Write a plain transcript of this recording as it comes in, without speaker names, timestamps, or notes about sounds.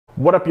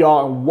What up,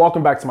 y'all, and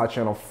welcome back to my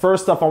channel.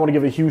 First off, I want to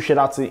give a huge shout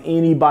out to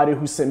anybody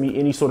who sent me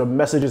any sort of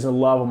messages and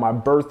love on my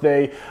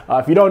birthday.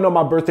 If you don't know,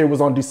 my birthday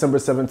was on December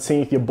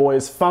 17th. Your boy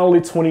is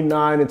finally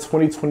 29. In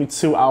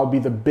 2022, I'll be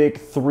the big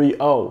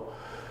 3-0.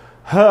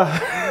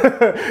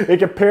 In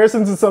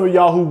comparison to some of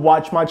y'all who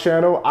watch my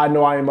channel, I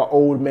know I am an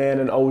old man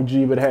and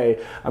OG, but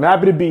hey, I'm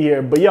happy to be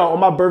here. But yo, on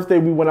my birthday,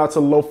 we went out to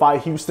Lo-Fi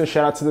Houston.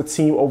 Shout out to the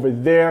team over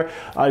there.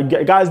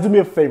 Guys, do me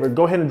a favor.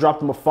 Go ahead and drop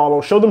them a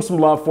follow. Show them some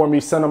love for me.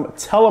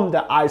 Tell them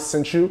that I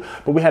sent you.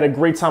 But we had a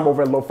great time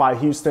over at Lo-Fi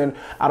Houston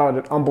out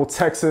at Humble,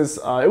 Texas.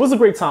 It was a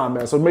great time,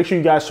 man. So make sure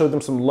you guys show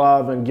them some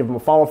love and give them a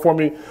follow for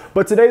me.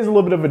 But today's a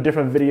little bit of a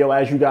different video.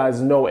 As you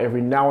guys know,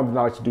 every now and then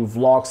I like to do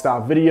vlog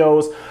style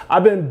videos.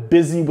 I've been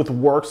busy with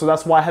work, so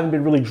that's why I haven't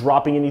been really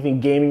dropping anything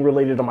gaming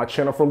related on my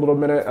channel for a little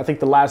minute. I think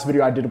the last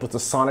video I did was the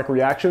Sonic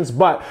reactions,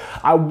 but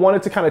I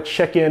wanted to kind of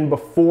check in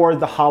before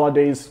the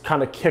holidays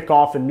kind of kick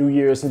off in New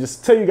Year's and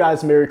just tell you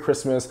guys Merry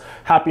Christmas,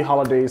 Happy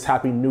Holidays,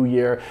 Happy New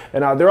Year.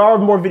 And there are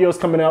more videos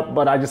coming up,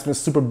 but I just been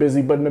super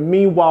busy. But in the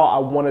meanwhile, I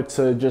wanted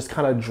to just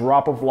kind of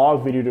drop a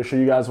vlog video to show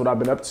you guys what I've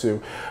been up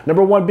to.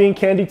 Number one being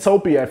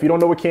Candytopia. If you don't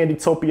know what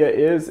Candytopia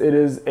is, it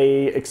is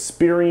a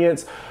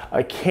experience,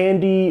 a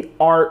candy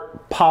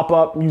art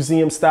pop-up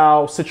museum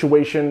style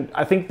situation.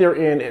 I think they're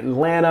in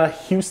Atlanta,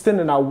 Houston,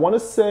 and I want to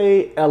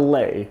say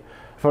LA,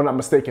 if I'm not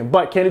mistaken.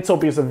 But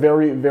Candytopia is a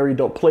very, very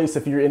dope place.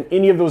 If you're in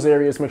any of those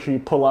areas, make sure you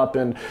pull up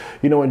and,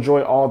 you know,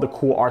 enjoy all the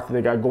cool art that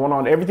they got going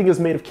on. Everything is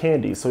made of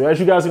candy. So as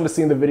you guys are going to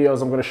see in the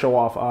videos I'm going to show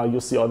off,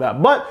 you'll see all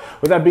that. But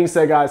with that being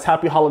said, guys,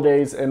 happy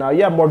holidays. And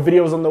yeah, more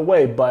videos on the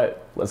way,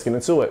 but let's get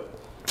into it.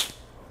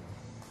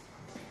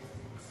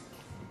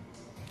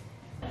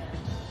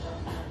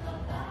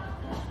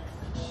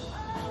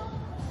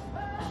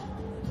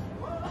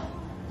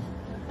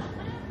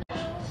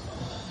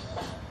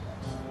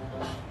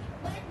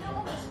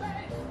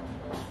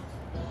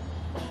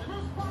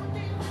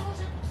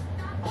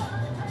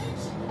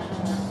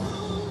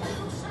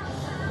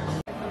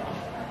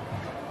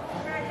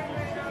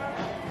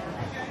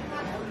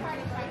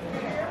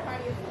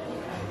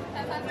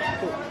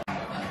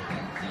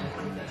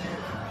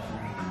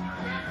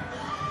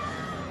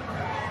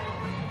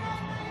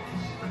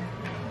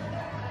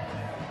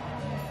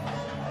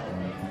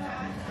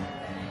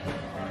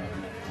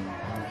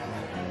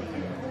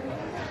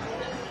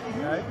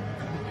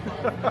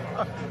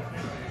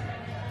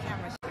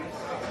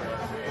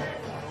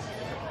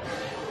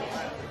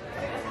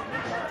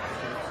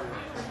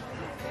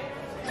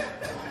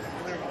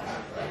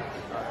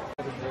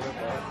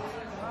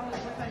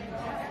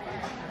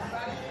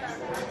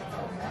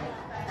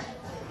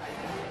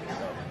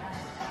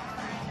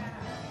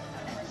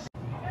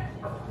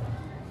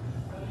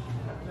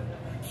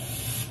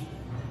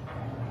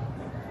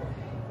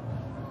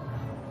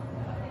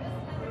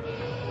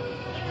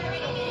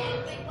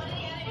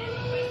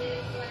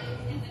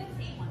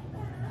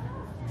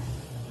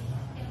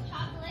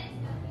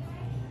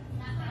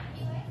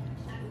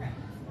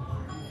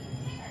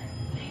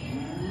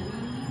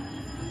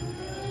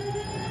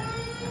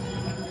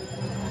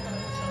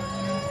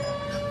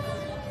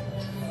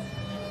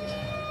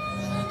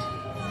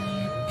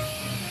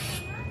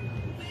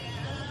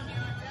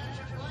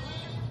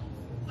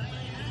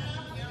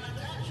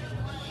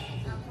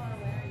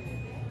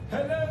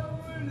 Hello,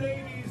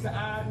 ladies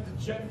and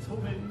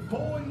gentlemen,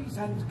 boys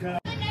and girls,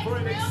 for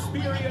an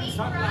experience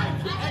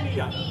unlike any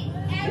other.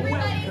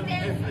 Welcome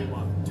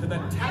everyone to the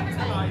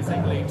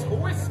tantalizingly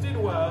twisted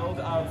world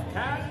of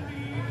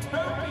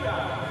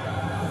Candytopia.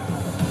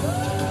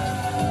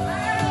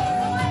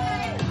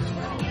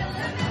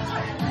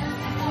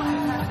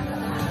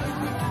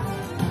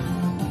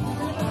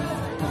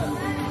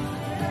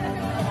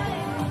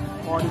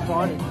 Party,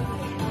 party.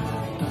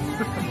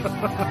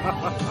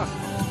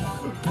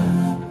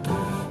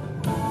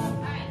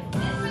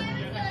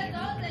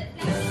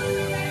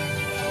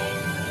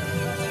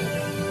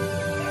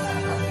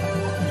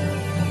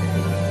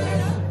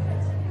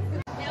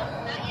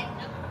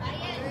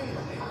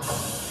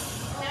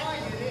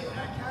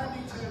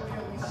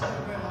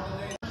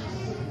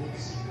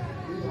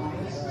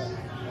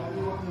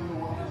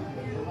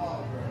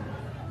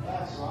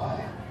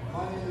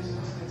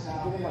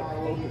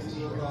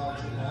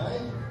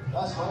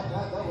 That's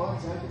right, that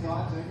works. Take your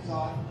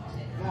time.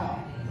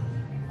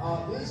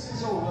 Now, this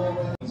is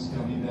all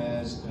gummy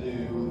bears,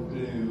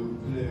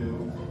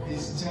 blue.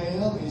 His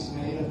tail is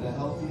made of the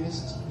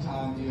healthiest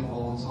candy of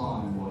all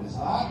time. What is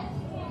that?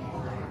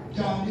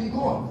 Candy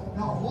corn.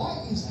 Now,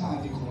 why is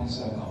candy corn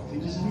so healthy?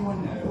 Does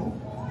anyone know?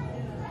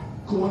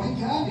 Corn and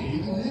candy.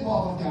 You can live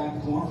off of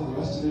candy corn for the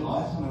rest of your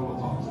life. I know what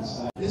doctors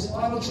say. This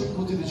final trick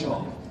will do the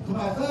job. For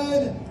my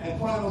third and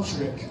final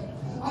trick,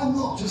 I'm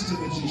not just a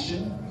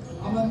magician.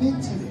 I'm a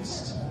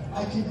mentalist.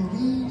 I can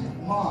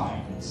read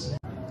minds.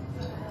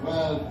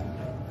 Well,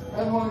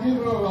 everyone give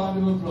her a round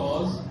of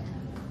applause.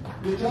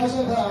 Because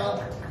of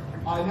her,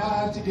 I now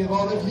have to give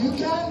all of you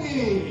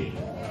candy.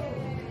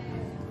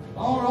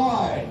 All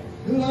right.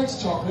 Who likes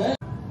chocolate?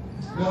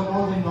 We have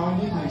more than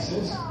 90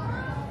 pieces.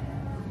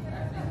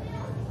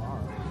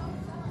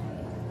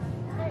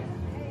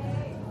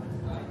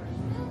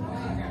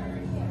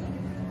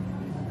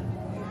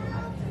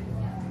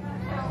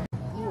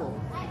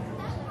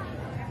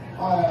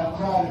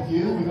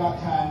 you. We got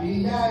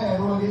candy. Yeah,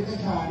 everyone get the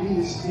candy.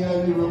 This is the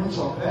only room with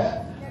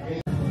chocolate.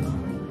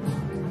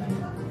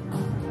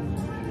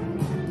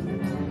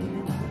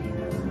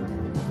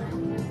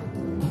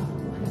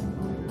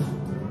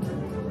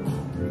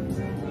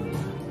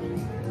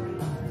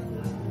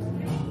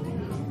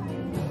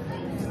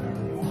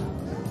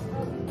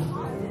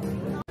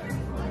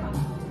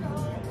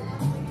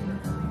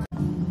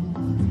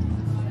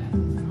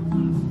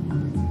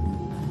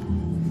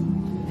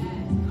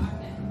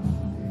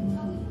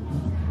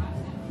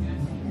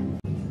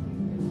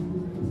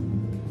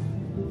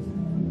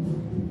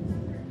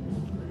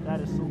 That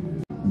is so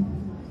cool.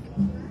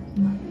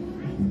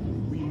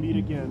 We meet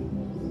again.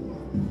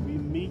 We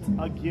meet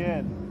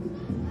again.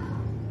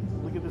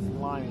 Look at this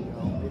lion,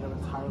 yo. Made up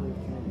entirely of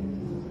candy.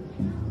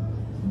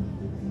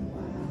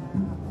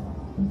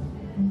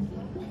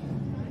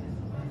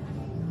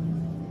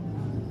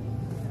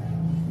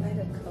 Made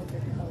of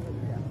Coca-Cola.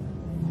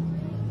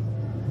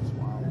 It's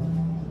wild.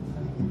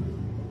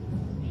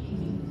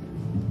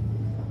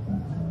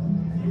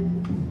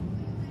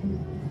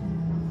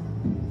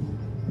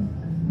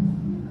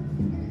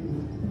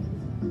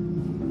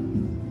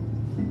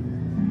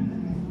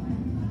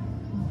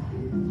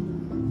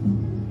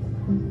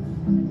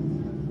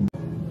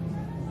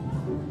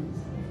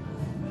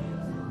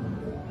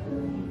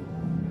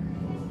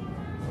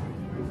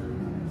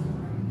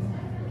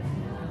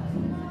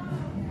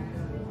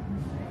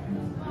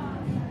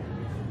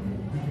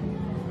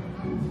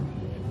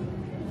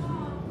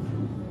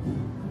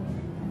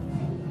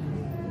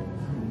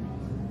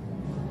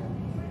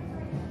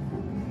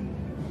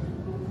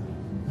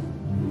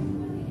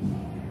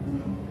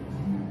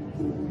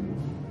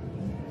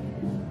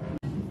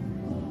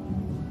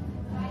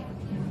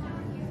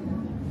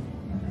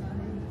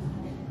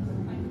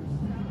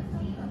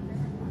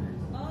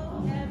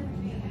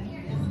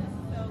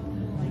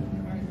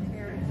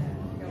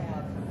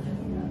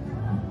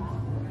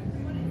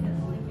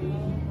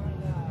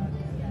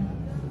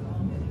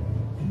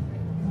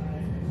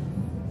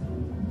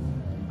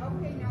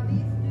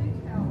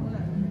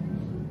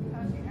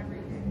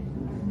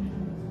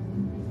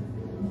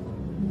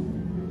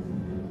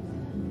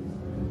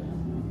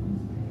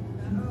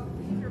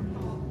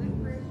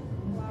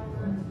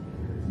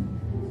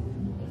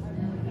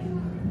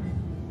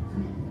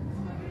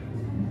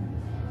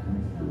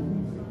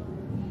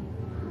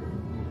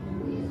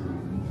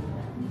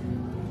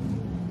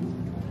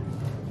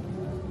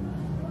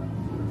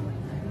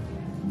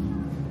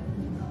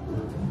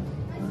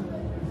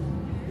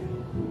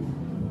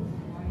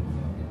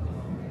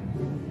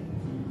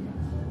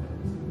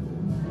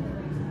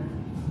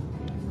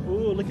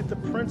 Ooh, look at the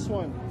Prince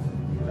one.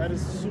 That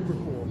is super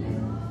cool.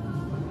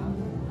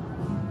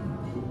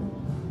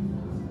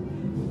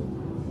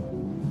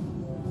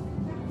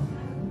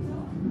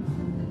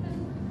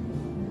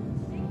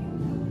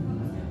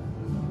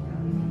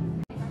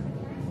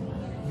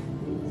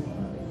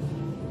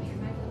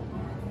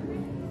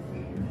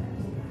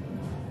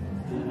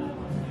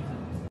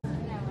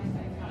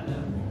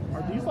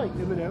 Are these like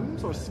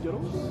M&Ms or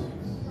Skittles?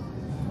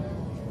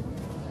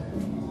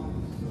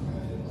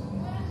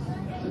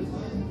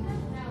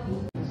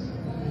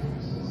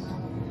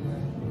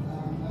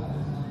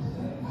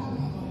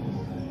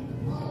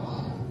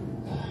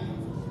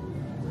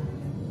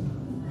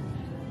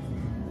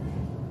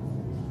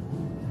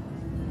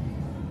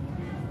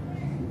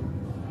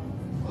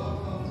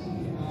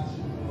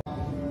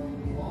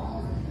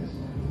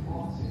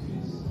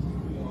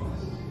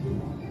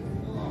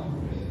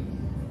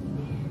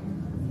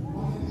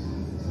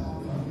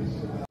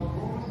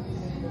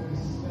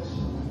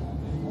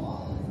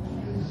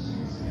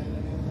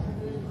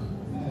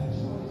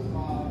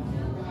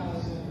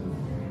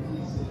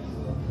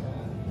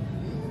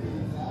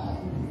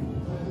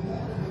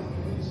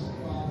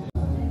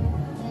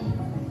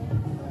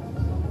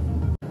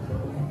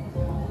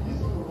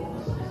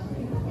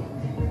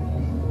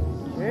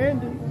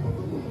 Candy.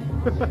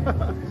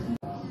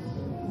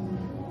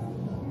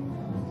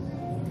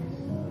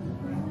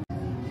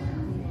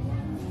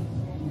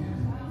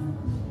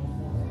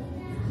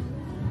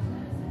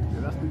 Yeah,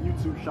 that's the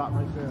YouTube shot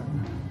right there.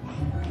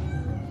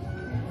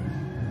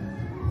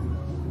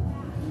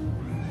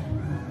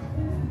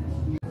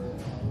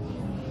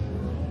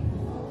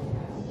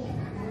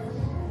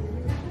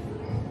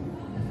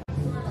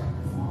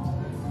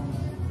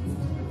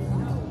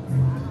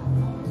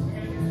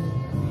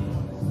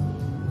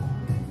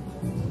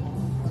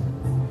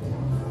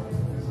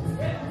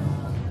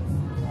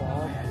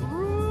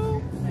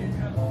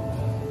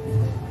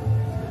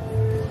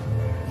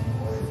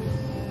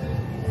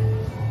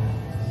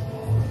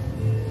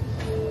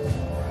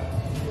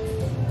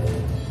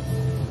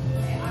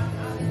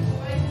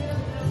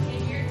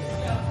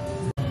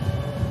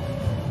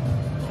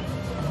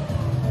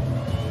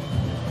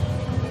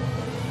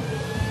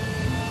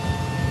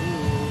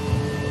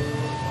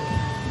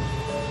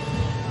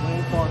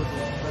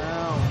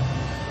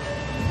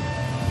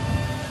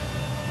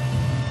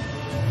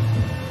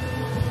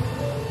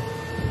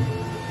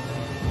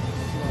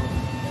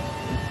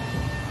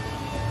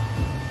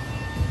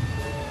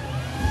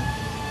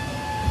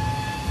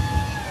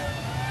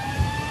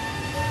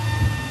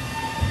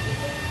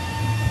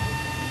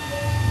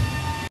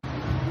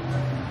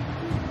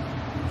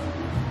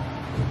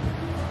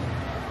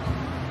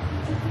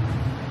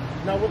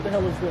 Now what the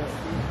hell is this?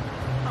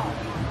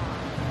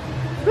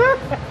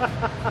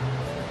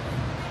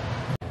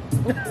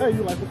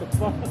 You like, what the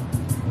fuck?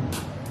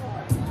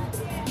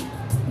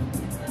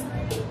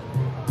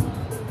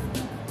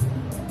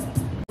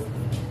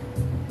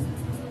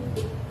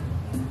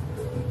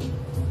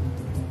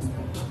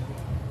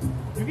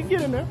 You can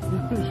get in there. You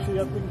have to put your shoes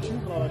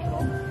and all that shit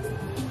on.